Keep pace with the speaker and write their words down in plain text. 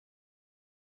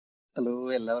Hello,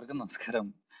 എല്ലാവർക്കും നമസ്കാരം.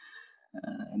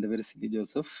 എൻ്റെ പേര് സിബി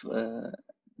ജോസഫ്.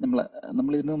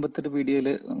 നമ്മൾ ഇതിനു മുമ്പത്തെ ഒരു വീഡിയോയിൽ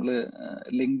നമ്മൾ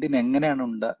ലിങ്ക്ഡിൻ എങ്ങനെയാണ്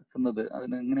ഉണ്ടാക്കുന്നത്,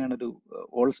 അതിന് എങ്ങനെയാണ് ഒരു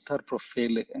ഓൾ സ്റ്റാർ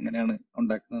പ്രൊഫൈൽ എങ്ങനെയാണ്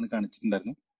ഉണ്ടാക്കുന്നതെന്ന്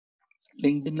കാണിച്ചിട്ടുണ്ടായിരുന്നു.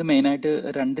 ലിങ്ക്ഡിനിൽ മെയിനായിട്ട്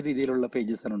രണ്ട് രീതിയിലുള്ള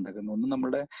പേജസ് ആണ് ഉണ്ടാക്കുന്നത്. ഒന്ന്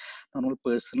നമ്മുടെ നോർമൽ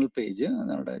പേഴ്സണൽ പേജ്,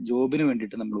 നമ്മുടെ ജോബിന്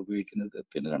വേണ്ടിയിട്ട് നമ്മൾ ഉപയോഗിക്കുന്നത്.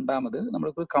 പിന്നെ രണ്ടാമത്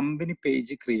നമ്മൾക്ക് കമ്പനി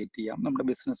പേജ് ക്രിയേറ്റ് ചെയ്യാം, നമ്മുടെ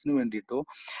ബിസിനസ്സിന് വേണ്ടിയിട്ടോ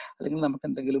അല്ലെങ്കിൽ നമുക്ക്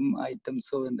എന്തെങ്കിലും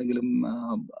ഐറ്റംസോ എന്തെങ്കിലും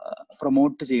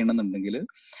പ്രൊമോട്ട് ചെയ്യണമെന്നുണ്ടെങ്കിൽ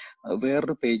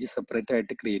വേറൊരു പേജ് സെപ്പറേറ്റ്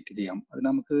ആയിട്ട് ക്രിയേറ്റ് ചെയ്യാം. അത്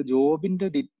നമുക്ക് ജോബിന്റെ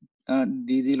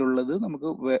രീതിയിലുള്ളത്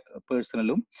നമുക്ക്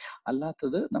പേഴ്സണലും,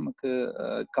 അല്ലാത്തത് നമുക്ക്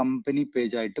കമ്പനി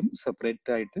പേജ് ആയിട്ടും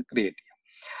സെപ്പറേറ്റ് ആയിട്ട് ക്രിയേറ്റ് ചെയ്യാം.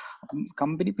 അപ്പം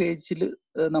കമ്പനി പേജിൽ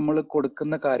നമ്മൾ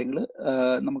കൊടുക്കുന്ന കാര്യങ്ങൾ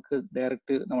നമുക്ക്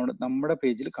ഡയറക്റ്റ് നമ്മുടെ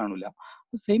പേജിൽ കാണില്ല.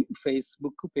 സെയിം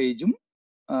ഫേസ്ബുക്ക് പേജും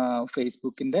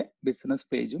ഫേസ്ബുക്കിന്റെ ബിസിനസ്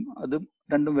പേജും അതും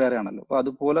രണ്ടും വേറെ ആണല്ലോ. അപ്പൊ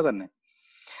അതുപോലെ തന്നെ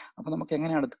അപ്പൊ നമുക്ക്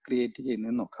എങ്ങനെയാണ് അത് ക്രിയേറ്റ്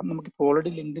ചെയ്യുന്നതെന്ന് നോക്കാം. നമുക്കിപ്പോൾ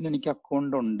ഓൾറെഡി ലിങ്ക്ഡിൻ എനിക്ക്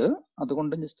അക്കൗണ്ട് ഉണ്ട്,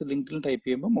 അതുകൊണ്ട് ജസ്റ്റ് ലിങ്ക്ഡിൻ ടൈപ്പ്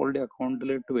ചെയ്യുമ്പോൾ ഓൾറെഡി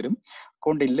അക്കൗണ്ടിലോട്ട് വരും.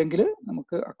 അക്കൗണ്ട് ഇല്ലെങ്കിൽ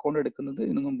നമുക്ക് അക്കൗണ്ട് എടുക്കുന്നത്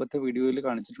ഇതിനു മുമ്പത്തെ വീഡിയോയിൽ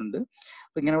കാണിച്ചിട്ടുണ്ട്.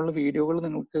 അപ്പൊ ഇങ്ങനെയുള്ള വീഡിയോകൾ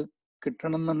നിങ്ങൾക്ക്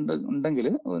കിട്ടണമെന്നുണ്ടെങ്കിൽ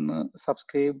ഒന്ന്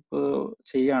സബ്സ്ക്രൈബ്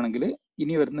ചെയ്യുകയാണെങ്കിൽ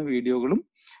ഇനി വരുന്ന വീഡിയോകളും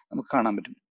നമുക്ക് കാണാൻ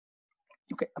പറ്റും.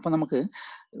 ഓക്കെ, അപ്പൊ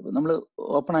നമ്മൾ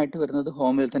ഓപ്പൺ ആയിട്ട് വരുന്നത്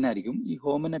ഹോമിൽ തന്നെ ആയിരിക്കും. ഈ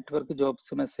home network,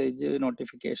 jobs, message,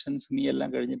 notifications, me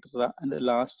എല്ലാം കഴിഞ്ഞിട്ട് അതിന്റെ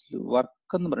ലാസ്റ്റ്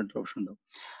വർക്ക് എന്ന് പറഞ്ഞിട്ട് ഓപ്ഷൻ ഉണ്ടാവും.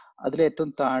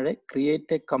 അതിലേറ്റവും താഴെ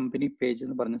ക്രിയേറ്റ് എ കമ്പനി പേജ്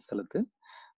എന്ന് പറഞ്ഞ സ്ഥലത്ത്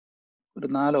ഒരു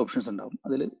 4 ഓപ്ഷൻസ് ഉണ്ടാവും.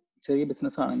 അതിൽ ചെറിയ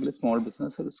ബിസിനസ് ആണെങ്കിൽ സ്മോൾ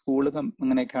ബിസിനസ്, സ്കൂൾ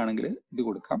അങ്ങനെയൊക്കെ ആണെങ്കിൽ ഇത്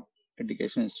കൊടുക്കാം,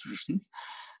 എഡ്യൂക്കേഷൻ ഇൻസ്റ്റിറ്റ്യൂഷൻസ്.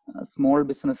 സ്മോൾ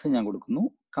ബിസിനസ് ഞാൻ കൊടുക്കുന്നു.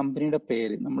 കമ്പനിയുടെ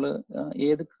പേര്, നമ്മൾ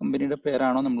ഏത് കമ്പനിയുടെ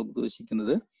പേരാണോ നമ്മൾ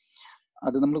ഉദ്ദേശിക്കുന്നത്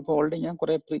അത് നമ്മളിപ്പോൾ ഓൾറെഡി ഞാൻ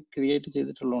കുറെ ക്രിയേറ്റ്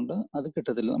ചെയ്തിട്ടുള്ളതുകൊണ്ട് അത്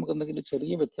കിട്ടത്തില്ല. നമുക്ക് എന്തെങ്കിലും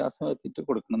ചെറിയ വ്യത്യാസം എത്തിയിട്ട്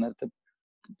കൊടുക്കണം. നേരത്തെ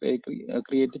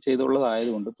ക്രിയേറ്റ്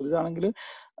ചെയ്തുള്ളതായതുകൊണ്ട്. പുതിയതാണെങ്കിൽ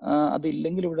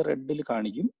അതില്ലെങ്കിൽ ഇവിടെ റെഡിൽ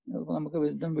കാണിക്കും. അപ്പോൾ നമുക്ക്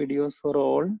വിസ്ഡം വീഡിയോസ് ഫോർ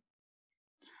ഓൾ,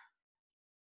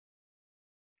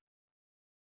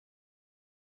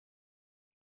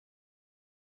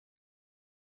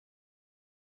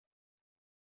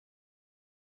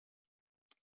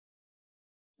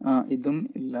 ഇതും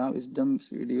ഇല്ല. Wisdom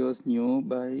videos nu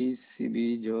by Sibi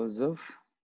Joseph.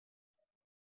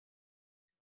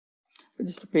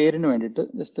 Just പേരിന് വേണ്ടിയിട്ട്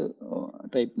ജസ്റ്റ്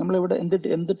ടൈപ്പ്, നമ്മളിവിടെ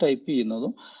എന്ത് ടൈപ്പ് ചെയ്യുന്നതോ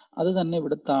അത് തന്നെ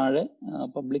ഇവിടെ താഴെ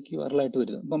പബ്ലിക് URL ആയിട്ട്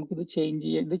വരുന്നത്. അപ്പൊ നമുക്കിത് ചേഞ്ച്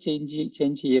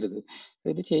ചെയ്യരുത്.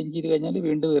 ഇത് ചേഞ്ച് ചെയ്ത് കഴിഞ്ഞാൽ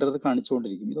വീണ്ടും എറർ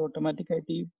കാണിച്ചുകൊണ്ടിരിക്കും. ഇത് ഓട്ടോമാറ്റിക്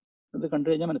ആയിട്ട് ഇത് കണ്ടു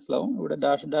കഴിഞ്ഞാൽ മനസ്സിലാവും. ഇവിടെ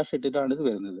ഡാഷ് ഇട്ടിട്ടാണ് ഇത്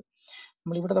വരുന്നത്.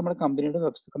 നമ്മളിവിടെ നമ്മുടെ കമ്പനി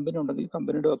ഉണ്ടെങ്കിൽ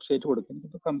കമ്പനിയുടെ വെബ്സൈറ്റ് കൊടുക്കും.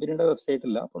 ഇപ്പൊ കമ്പനിയുടെ വെബ്സൈറ്റ്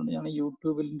ഇല്ല, അപ്പോൾ ഞാൻ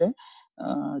യൂട്യൂബിന്റെ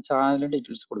ചാനലിന്റെ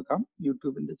ഡീറ്റെയിൽസ് കൊടുക്കാം.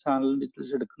 യൂട്യൂബിന്റെ ചാനലിന്റെ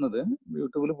ഡീറ്റെയിൽസ് എടുക്കുന്നത്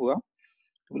യൂട്യൂബിൽ പോകാം.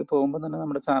 യൂട്യൂബിൽ പോകുമ്പോൾ തന്നെ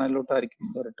നമ്മുടെ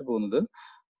ചാനലിലോട്ടായിരിക്കും ഡയറക്റ്റ് പോകുന്നത്.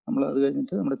 നമ്മൾ അത്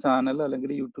കഴിഞ്ഞിട്ട് നമ്മുടെ ചാനൽ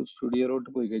അല്ലെങ്കിൽ യൂട്യൂബ് സ്റ്റുഡിയോയിലോട്ട്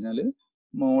പോയി കഴിഞ്ഞാൽ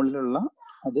മുകളിലുള്ള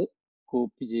അത്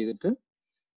കോപ്പി ചെയ്തിട്ട്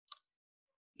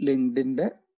ലിങ്ക്ഡിന്റെ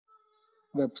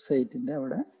വെബ്സൈറ്റിന്റെ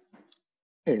അവിടെ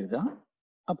എഴുതാം.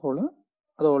 അപ്പോൾ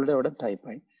അത് ഓൾറെഡി അവിടെ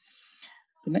ടൈപ്പായി.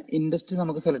 പിന്നെ ഇൻഡസ്ട്രി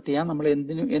നമുക്ക് സെലക്ട് ചെയ്യാം. നമ്മൾ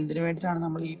എന്തിനു വേണ്ടിയിട്ടാണ്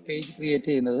നമ്മൾ ഈ പേജ് ക്രിയേറ്റ്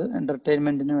ചെയ്യുന്നത്.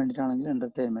 എന്റർടൈൻമെന്റിന് വേണ്ടിയിട്ടാണെങ്കിൽ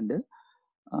എന്റർടൈൻമെന്റ്.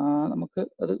 നമുക്ക്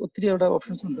അത് ഒത്തിരി അവിടെ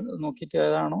ഓപ്ഷൻസ് ഉണ്ട്. നോക്കിയിട്ട്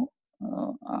ഏതാണോ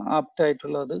ആപ്റ്റ്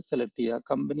ആയിട്ടുള്ളത് സെലക്ട് ചെയ്യുക.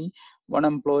 കമ്പനി 1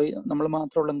 എംപ്ലോയി നമ്മൾ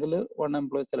മാത്രമുള്ളെങ്കിൽ 1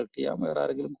 എംപ്ലോയി സെലക്ട് ചെയ്യാം. വേറെ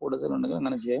ആരെങ്കിലും കൂടുതലുണ്ടെങ്കിൽ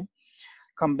അങ്ങനെ ചെയ്യാം.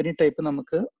 കമ്പനി ടൈപ്പ്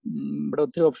നമുക്ക് ഇവിടെ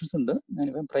ഒത്തിരി ഓപ്ഷൻസ് ഉണ്ട്.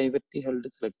 ഞാനിപ്പം പ്രൈവറ്റ്ലി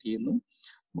ഹെൽഡ് സെലക്ട് ചെയ്യുന്നു.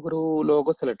 നമുക്കൊരു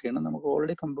ലോഗോ സെലക്ട് ചെയ്യണം. നമുക്ക്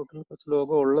ഓൾറെഡി കമ്പ്യൂട്ടറിൽ കുറച്ച്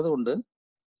ലോഗോ ഉള്ളത് കൊണ്ട്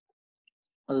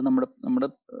അത് നമ്മുടെ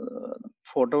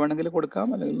ഫോട്ടോ വേണമെങ്കിൽ കൊടുക്കാം,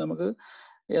 അല്ലെങ്കിൽ നമുക്ക്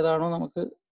ഏതാണോ നമുക്ക്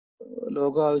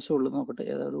ലോഗോ ആവശ്യമുള്ളത് നോക്കട്ടെ.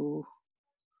 ഏതൊരു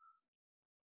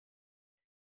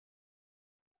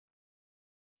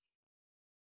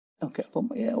ഓക്കെ, അപ്പം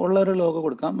ഉള്ള ഒരു ലോഗോ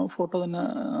കൊടുക്കാം. ഫോട്ടോ തന്നെ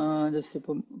ജസ്റ്റ്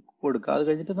ഇപ്പം കൊടുക്കാം. അത്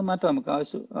കഴിഞ്ഞിട്ട് ഇത് മാറ്റാം. നമുക്ക്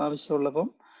ആവശ്യമുള്ളപ്പം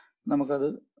നമുക്കത്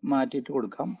മാറ്റിയിട്ട്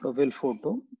കൊടുക്കാം. Profile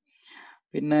photo.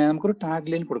 പിന്നെ നമുക്കൊരു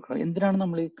ടാഗ് ലൈൻ കൊടുക്കണം. എന്തിനാണ്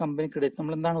നമ്മൾ ഈ കമ്പനി ക്രെഡിറ്റ്,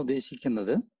 നമ്മൾ എന്താണ്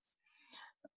ഉദ്ദേശിക്കുന്നത്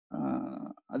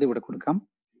അതിവിടെ കൊടുക്കാം.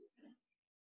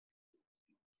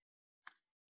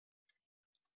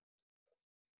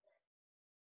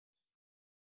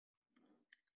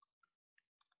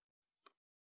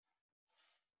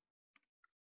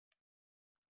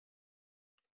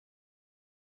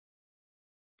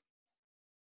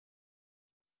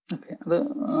 ഓക്കെ, അത്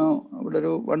ഇവിടെ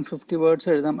ഒരു 150 വേർഡ്സ്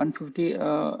എഴുതാം. 150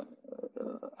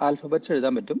 ആൽഫബറ്റ്സ്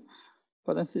എഴുതാൻ പറ്റും.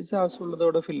 അപ്പോൾ അതനുസരിച്ച് ആവശ്യമുള്ളത്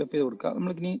അവിടെ ഫില്ലപ്പ് ചെയ്ത് കൊടുക്കുക.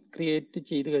 നമ്മളിനി ക്രിയേറ്റ്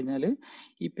ചെയ്ത് കഴിഞ്ഞാൽ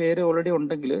ഈ പേര് ഓൾറെഡി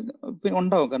ഉണ്ടെങ്കിൽ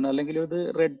ഉണ്ടാവും, കാരണം അല്ലെങ്കിൽ ഇത്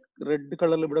റെഡ്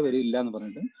കളറിൽ ഇവിടെ വരില്ല എന്ന്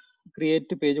പറഞ്ഞിട്ട്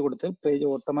ക്രിയേറ്റ് പേജ് കൊടുത്ത് പേജ്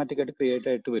ഓട്ടോമാറ്റിക്കായിട്ട് ക്രിയേറ്റ്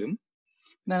ആയിട്ട് വരും.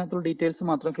 പിന്നെ അതിനകത്തുള്ള ഡീറ്റെയിൽസ്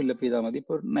മാത്രം ഫില്ലപ്പ് ചെയ്താൽ മതി.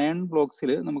 ഇപ്പോൾ 9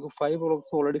 ബ്ലോക്സിൽ നമുക്ക് 5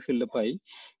 ബ്ലോക്സ് ഓൾറെഡി ഫില്ലപ്പ് ആയി.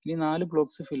 ഇനി 4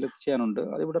 ബ്ലോക്സ് ഫില്ലപ്പ് ചെയ്യാനുണ്ട്.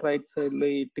 അതിവിടെ റൈറ്റ് സൈഡിൽ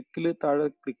ഈ ടിക്കിൽ താഴെ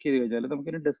ക്ലിക്ക് ചെയ്ത് കഴിഞ്ഞാൽ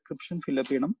നമുക്കിനി ഡിസ്ക്രിപ്ഷൻ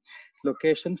ഫില്ലപ്പ് ചെയ്യണം.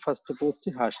 Location, first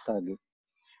post, #.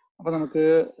 അപ്പോൾ നമുക്ക്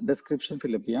ഡിസ്ക്രിപ്ഷൻ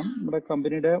ഫില്ലപ്പ് ചെയ്യാം. നമ്മുടെ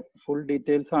കമ്പനിയുടെ ഫുൾ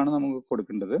ഡീറ്റെയിൽസ് ആണ് നമുക്ക്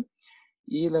കൊടുക്കേണ്ടത്.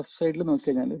 ഈ ലെഫ്റ്റ് സൈഡിൽ നോക്കി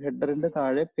കഴിഞ്ഞാൽ ഹെഡറിന്റെ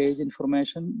താഴെ പേജ്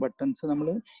ഇൻഫർമേഷൻ ബട്ടൺസ്, നമ്മൾ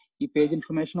ഈ പേജ്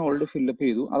ഇൻഫർമേഷൻ ഓൾറെഡി ഫില്ലപ്പ്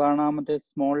ചെയ്തു. അതാണ് ആ മറ്റേ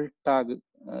സ്മോൾ ടാഗ്,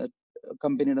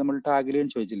 കമ്പനിയുടെ നമ്മൾ ടാഗിലേയും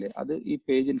ചോദിച്ചില്ലേ, അത് ഈ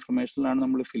പേജ് ഇൻഫർമേഷനിലാണ്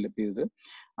നമ്മൾ ഫില്ലപ്പ് ചെയ്തത്.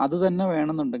 അത് തന്നെ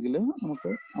വേണമെന്നുണ്ടെങ്കിൽ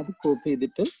നമുക്ക് അത് കോപ്പി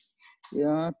ചെയ്തിട്ട്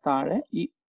താഴെ ഈ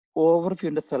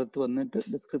ഓവർവ്യൂവിന്റെ സ്ഥലത്ത് വന്നിട്ട്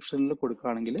ഡിസ്ക്രിപ്ഷനിൽ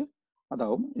കൊടുക്കുകയാണെങ്കിൽ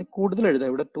അതാവും. കൂടുതൽ എഴുതാം.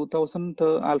 ഇവിടെ 2000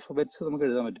 ആൽഫബറ്റ്സ് നമുക്ക്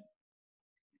എഴുതാൻ പറ്റും.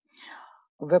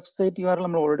 വെബ്സൈറ്റ് URL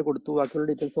നമ്മൾ ഓൾറെഡി കൊടുത്തു. ബാക്കിയുള്ള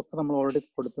ഡീറ്റെയിൽസ് ഒക്കെ നമ്മൾ ഓൾറെഡി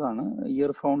കൊടുത്തതാണ്.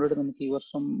 ഇയർ ഫൗണ്ടഡ് നമുക്ക് ഈ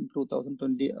വർഷം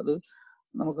 2020, അത്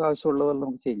നമുക്ക് ആവശ്യമുള്ള പോലെ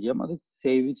നമുക്ക് ചേഞ്ച് ചെയ്യാം. അത്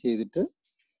സേവ് ചെയ്തിട്ട്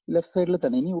ലെഫ്റ്റ് സൈഡിൽ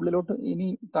തന്നെ, ഇനി ഉള്ളിലോട്ട് ഇനി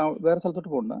വേറെ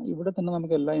സ്ഥലത്തോട്ട് പോകണ്ട, ഇവിടെ തന്നെ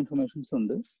നമുക്ക് എല്ലാ ഇൻഫർമേഷൻസും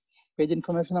ഉണ്ട്. പേജ്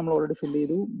ഇൻഫർമേഷൻ നമ്മൾ ഓൾറെഡി ഫില്ല്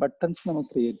ചെയ്തു. ബട്ടൺസ്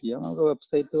നമുക്ക് ക്രിയേറ്റ് ചെയ്യാം. നമുക്ക്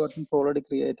വെബ്സൈറ്റ് ബട്ടൺസ് ഓൾറെഡി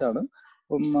ക്രിയേറ്റ് ആണ്.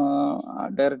 അപ്പം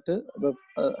ഡയറക്റ്റ്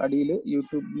അടിയിൽ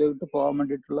യൂട്യൂബിലോട്ട് പോകാൻ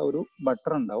വേണ്ടിയിട്ടുള്ള ഒരു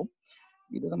ബട്ടൺ ഉണ്ടാവും.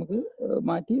 ഇത് നമുക്ക്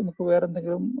മാറ്റി നമുക്ക് വേറെ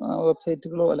എന്തെങ്കിലും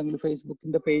വെബ്സൈറ്റുകളോ അല്ലെങ്കിൽ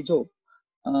ഫേസ്ബുക്കിന്റെ പേജോ,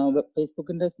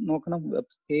 ഫേസ്ബുക്കിന്റെ നോക്കണം,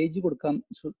 പേജ് കൊടുക്കാൻ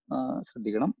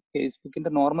ശ്രദ്ധിക്കണം.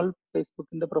 ഫേസ്ബുക്കിന്റെ നോർമൽ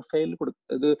ഫേസ്ബുക്കിന്റെ പ്രൊഫൈൽ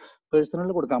ഇത്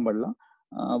പേഴ്സണലിൽ കൊടുക്കാൻ പാടില്ല.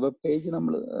 വെബ് പേജ്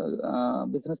നമ്മൾ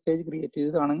ബിസിനസ് പേജ് ക്രിയേറ്റ്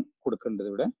ചെയ്തതാണ് കൊടുക്കേണ്ടത്.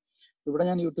 ഇവിടെ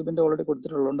ഞാൻ യൂട്യൂബിന്റെ ഓൾറെഡി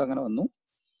കൊടുത്തിട്ടുള്ളതുകൊണ്ട് അങ്ങനെ വന്നു.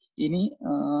 ഇനി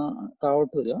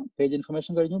താഴോട്ട് വരിക. പേജ്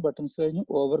ഇൻഫർമേഷൻ കഴിഞ്ഞു, ബട്ടൺസ് കഴിഞ്ഞു,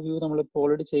 ഓവർവ്യൂ നമ്മളിപ്പോൾ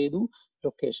ഓൾറെഡി ചെയ്തു.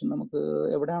 ലൊക്കേഷൻ നമുക്ക്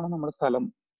എവിടെയാണോ നമ്മുടെ സ്ഥലം,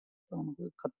 നമുക്ക്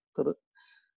ഖത്തർ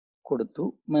കൊടുത്തു.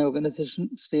 മൈ ഓർഗനൈസേഷൻ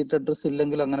സ്റ്റേറ്റ് അഡ്രസ്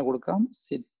ഇല്ലെങ്കിൽ അങ്ങനെ കൊടുക്കാം.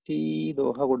 സിറ്റി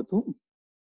ദോഹ കൊടുത്തു.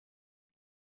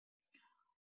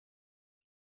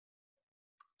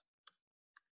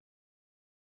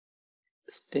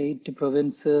 സ്റ്റേറ്റ്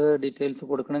പ്രൊവിൻസ്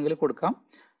ഡീറ്റെയിൽസ് കൊടുക്കണമെങ്കിൽ കൊടുക്കാം.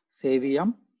 സേവ് ചെയ്യാം.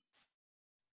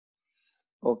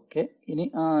 ഓക്കെ.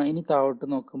 ഇനി താഴോട്ട്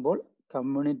നോക്കുമ്പോൾ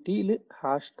കമ്മ്യൂണിറ്റിയിൽ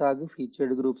hashtag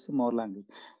featured groups more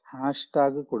language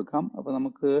hashtag കൊടുക്കാം. അപ്പോൾ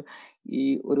നമുക്ക് ഈ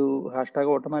ഒരു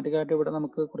ഹാഷ്ടാഗ് ഓട്ടോമാറ്റിക്കായിട്ട് ഇവിടെ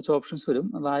നമുക്ക് കുറച്ച് ഓപ്ഷൻസ് വരും.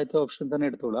 അത് ആദ്യത്തെ ഓപ്ഷൻ തന്നെ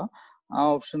എടുത്തോളാം. ആ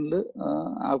ഓപ്ഷനിൽ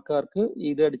ആൾക്കാർക്ക്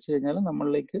ഇത് അടിച്ചു കഴിഞ്ഞാൽ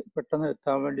നമ്മളിലേക്ക് പെട്ടെന്ന്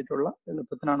എത്താൻ വേണ്ടിയിട്ടുള്ള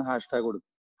എളുപ്പത്തിനാണ് ഹാഷ്ടാഗ്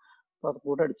കൊടുക്കുക. അപ്പോൾ അത്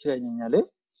കൂടെ അടിച്ചു കഴിഞ്ഞ് കഴിഞ്ഞാൽ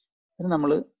പിന്നെ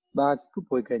നമ്മൾ ബാക്ക്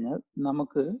പോയി കഴിഞ്ഞാൽ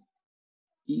നമുക്ക്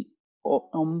ഈ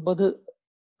 9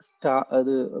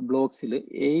 അത് ബ്ലോക്സിൽ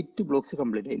 8 ബ്ലോക്സ്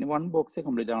കംപ്ലീറ്റ് ആയി. ഇനി 1 ബോക്സ്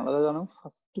കംപ്ലീറ്റ് ആണുള്ളത്. അതാണ്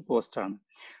ഫസ്റ്റ് പോസ്റ്റ് ആണ്.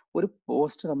 ഒരു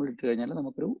പോസ്റ്റ് നമ്മൾ ഇട്ട് കഴിഞ്ഞാൽ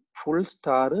നമുക്കൊരു full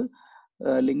star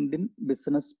LinkedIn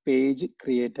business page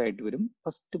create ആയിട്ട് വരും.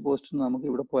 ഫസ്റ്റ് പോസ്റ്റ് നമുക്ക്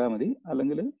ഇവിടെ പോയാൽ മതി.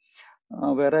 അല്ലെങ്കിൽ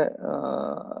വേറെ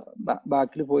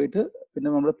ബാക്കിൽ പോയിട്ട് പിന്നെ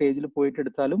നമ്മൾ പേജിൽ പോയിട്ട്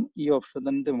എടുത്താലും ഈ ഓപ്ഷൻ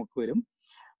തന്നെ നമുക്ക് വരും.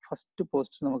 ഫസ്റ്റ്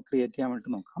പോസ്റ്റ് നമുക്ക് ക്രിയേറ്റ് ചെയ്യാൻ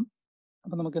വേണ്ടി നോക്കാം.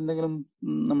 അപ്പം നമുക്ക് എന്തെങ്കിലും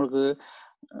നമുക്ക്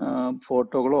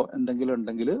ഫോട്ടോകളോ എന്തെങ്കിലും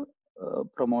ഉണ്ടെങ്കിൽ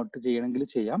പ്രൊമോട്ട് ചെയ്യണമെങ്കിൽ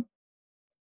ചെയ്യാം.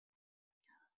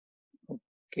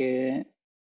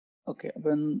 ഓക്കെ.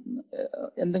 അപ്പം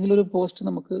എന്തെങ്കിലും ഒരു പോസ്റ്റ്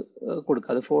നമുക്ക്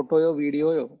കൊടുക്കാം. അത് ഫോട്ടോയോ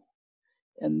വീഡിയോയോ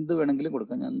എന്ത് വേണമെങ്കിലും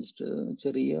കൊടുക്കാം. ഞാൻ ജസ്റ്റ്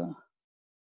ചെറിയ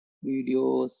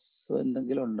വീഡിയോസ്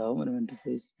എന്തെങ്കിലും ഉണ്ടാവും. ഒരു മിനിറ്റ്.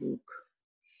 ഫേസ്ബുക്ക്.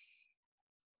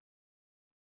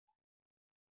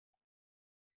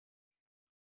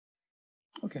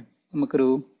 ഓക്കെ. നമുക്കൊരു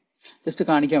ജസ്റ്റ്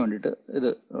കാണിക്കാൻ വേണ്ടിയിട്ട്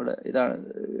ഇതാണ്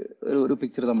ഒരു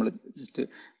പിക്ചർ നമ്മൾ ജസ്റ്റ്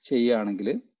ചെയ്യുകയാണെങ്കിൽ,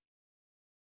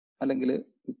 അല്ലെങ്കിൽ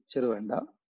പിക്ചർ വേണ്ട.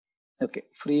 ഓക്കെ.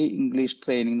 ഫ്രീ ഇംഗ്ലീഷ്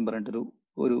ട്രെയിനിങ് എന്ന് പറഞ്ഞിട്ടൊരു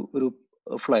ഒരു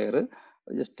ഫ്ലയർ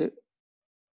ജസ്റ്റ്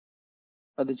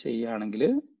അത് ചെയ്യുകയാണെങ്കിൽ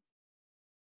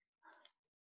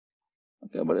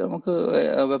നമുക്ക്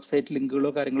വെബ്സൈറ്റ്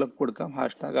ലിങ്കുകളോ കാര്യങ്ങളൊക്കെ കൊടുക്കാം.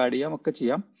 ഹാഷ്ടാഗ് ആഡ് ചെയ്യാം, ഒക്കെ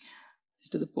ചെയ്യാം.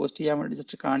 ജസ്റ്റ് ഇത് പോസ്റ്റ് ചെയ്യാൻ വേണ്ടി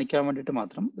ജസ്റ്റ് കാണിക്കാൻ വേണ്ടിയിട്ട്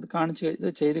മാത്രം. ഇത്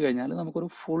ചെയ്ത് കഴിഞ്ഞാൽ നമുക്കൊരു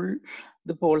ഫുൾ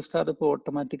ഇതിപ്പോൾ ഓൾ സ്റ്റാർ ഇപ്പോൾ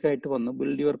ഓട്ടോമാറ്റിക് ആയിട്ട് വന്നു.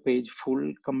 Build your page full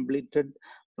completed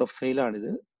പ്രൊഫൈലാണിത്.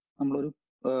 നമ്മളൊരു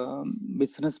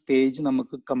ബിസിനസ് പേജ്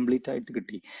നമുക്ക് കംപ്ലീറ്റ് ആയിട്ട്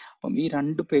കിട്ടി. അപ്പം ഈ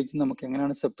 2 പേജ് നമുക്ക്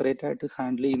എങ്ങനെയാണ് സെപ്പറേറ്റ് ആയിട്ട്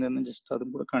ഹാൻഡിൽ ചെയ്യുന്നതെന്ന് ജസ്റ്റ്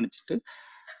അതും കൂടെ കാണിച്ചിട്ട്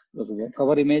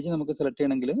കവർ ഇമേജ് നമുക്ക് സെലക്ട്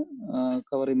ചെയ്യണമെങ്കിൽ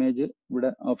കവർ ഇമേജ് ഇവിടെ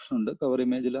ഓപ്ഷൻ ഉണ്ട്. കവർ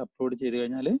ഇമേജിൽ അപ്ലോഡ് ചെയ്ത്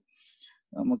കഴിഞ്ഞാൽ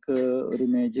നമുക്ക് ഒരു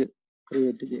ഇമേജ്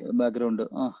ക്രിയേറ്റ് ചെയ്യാം. ബാക്ക്ഗ്രൗണ്ട്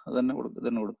അത് തന്നെ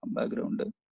കൊടുക്കാം. Background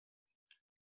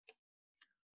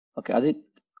okay. അത്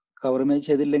കവർ ഇമേജ്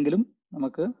ചെയ്തില്ലെങ്കിലും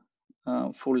നമുക്ക്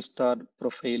ഫുൾ സ്റ്റാർ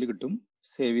പ്രൊഫൈൽ കിട്ടും.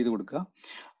 സേവ് ചെയ്ത് കൊടുക്കുക.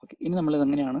 ഓക്കെ. ഇനി നമ്മൾ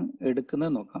എങ്ങനെയാണ്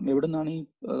എടുക്കുന്നത് നോക്കാം. എവിടെ നിന്നാണ്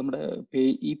നമ്മുടെ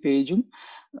ഈ പേജും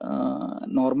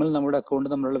നോർമൽ നമ്മുടെ അക്കൗണ്ട്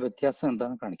തമ്മിലുള്ള വ്യത്യാസം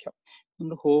എന്താണെന്ന് കാണിക്കാം.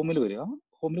 നമ്മൾ ഹോമിൽ വരിക.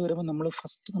 ഹോമിൽ വരുമ്പോൾ നമ്മൾ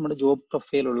ഫസ്റ്റ് നമ്മുടെ ജോബ്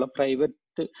പ്രൊഫൈലുള്ള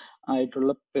പ്രൈവറ്റ്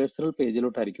ആയിട്ടുള്ള പേഴ്സണൽ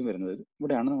പേജിലോട്ടായിരിക്കും വരുന്നത്.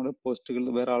 ഇവിടെയാണ് നമ്മുടെ പോസ്റ്റുകൾ,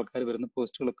 വേറെ ആൾക്കാർ വരുന്ന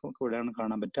പോസ്റ്റുകളൊക്കെ നമുക്ക് ഇവിടെയാണ്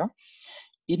കാണാൻ പറ്റുക.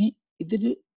 ഇനി ഇതിൽ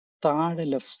താഴെ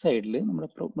ലെഫ്റ്റ് സൈഡിൽ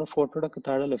നമ്മുടെ ഫോട്ടോയുടെ ഒക്കെ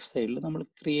താഴെ ലെഫ്റ്റ് സൈഡിൽ നമ്മൾ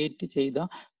ക്രിയേറ്റ് ചെയ്ത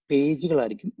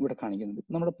പേജുകളായിരിക്കും ഇവിടെ കാണിക്കുന്നത്.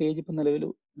 നമ്മുടെ പേജ് ഇപ്പം നിലവിൽ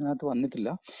ഇതിനകത്ത് വന്നിട്ടില്ല.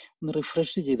 ഒന്ന്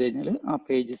റിഫ്രഷ് ചെയ്ത് കഴിഞ്ഞാൽ ആ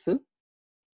പേജസ്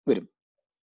വരും.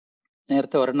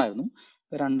 നേരത്തെ ഒരെണ്ണമായിരുന്നു,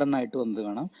 2 എണ്ണമായിട്ട് വന്നത്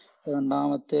കാണാം.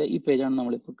 രണ്ടാമത്തെ ഈ പേജാണ്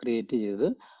നമ്മളിപ്പോൾ ക്രിയേറ്റ് ചെയ്തത്.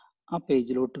 ആ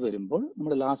പേജിലോട്ട് വരുമ്പോൾ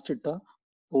നമ്മൾ ലാസ്റ്റ് ഇട്ട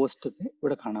പോസ്റ്റ് ഒക്കെ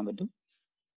ഇവിടെ കാണാൻ പറ്റും.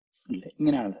 ഇല്ല,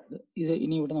 ഇങ്ങനെയാണ് ഇത്.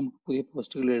 ഇനി ഇവിടെ നമുക്ക് പുതിയ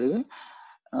പോസ്റ്റുകൾ എഴുതുക,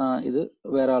 ഇത്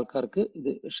വേറെ ആൾക്കാർക്ക്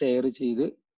ഇത് ഷെയർ ചെയ്ത്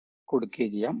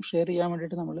കൊടുക്കുകയും ചെയ്യാം. ഷെയർ ചെയ്യാൻ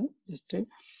വേണ്ടിയിട്ട് നമ്മൾ ജസ്റ്റ്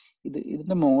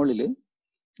ഇതിന്റെ മുകളിൽ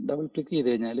ഡബിൾ ക്ലിക്ക് ചെയ്ത്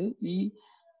കഴിഞ്ഞാൽ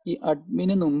ഈ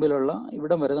അഡ്മിന് മുമ്പിലുള്ള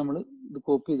ഇവിടം വരെ നമ്മൾ ഇത്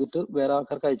കോപ്പി ചെയ്തിട്ട് വേറെ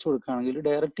ആൾക്കാർക്ക് അയച്ചു കൊടുക്കുകയാണെങ്കിൽ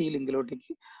ഡയറക്റ്റ് ഈ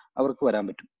ലിങ്കിലോട്ടേക്ക് അവർക്ക് വരാൻ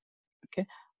പറ്റും. ഓക്കെ,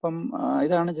 അപ്പം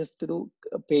ഇതാണ് ജസ്റ്റ് ഒരു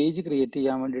പേജ് ക്രിയേറ്റ്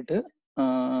ചെയ്യാൻ വേണ്ടിയിട്ട്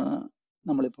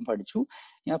നമ്മളിപ്പം പഠിച്ചു.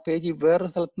 ആ പേജ് വേറെ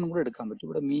സ്ഥലത്ത് നിന്നും കൂടെ എടുക്കാൻ പറ്റും.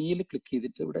 ഇവിടെ മീയിൽ ക്ലിക്ക്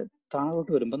ചെയ്തിട്ട് ഇവിടെ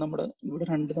താഴോട്ട് വരുമ്പോൾ നമ്മുടെ ഇവിടെ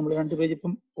നമ്മൾ രണ്ട് പേജ്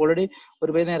ഇപ്പം ഓൾറെഡി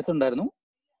ഒരു പേജ് നേരത്തെ ഉണ്ടായിരുന്നു.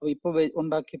 അപ്പോൾ ഇപ്പോൾ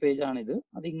ഉണ്ടാക്കിയ പേജാണിത്.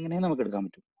 അത് ഇങ്ങനെ നമുക്ക് എടുക്കാൻ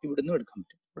പറ്റും, ഇവിടുന്ന് എടുക്കാൻ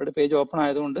പറ്റും. ഇവിടെ പേജ് ഓപ്പൺ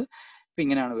ആയതുകൊണ്ട് ഇപ്പം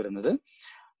ഇങ്ങനെയാണ് വരുന്നത്.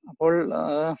 അപ്പോൾ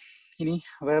ഇനി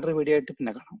വേറൊരു വീഡിയോ ആയിട്ട്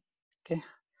പിന്നെ കാണാം. Okay,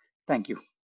 thank you.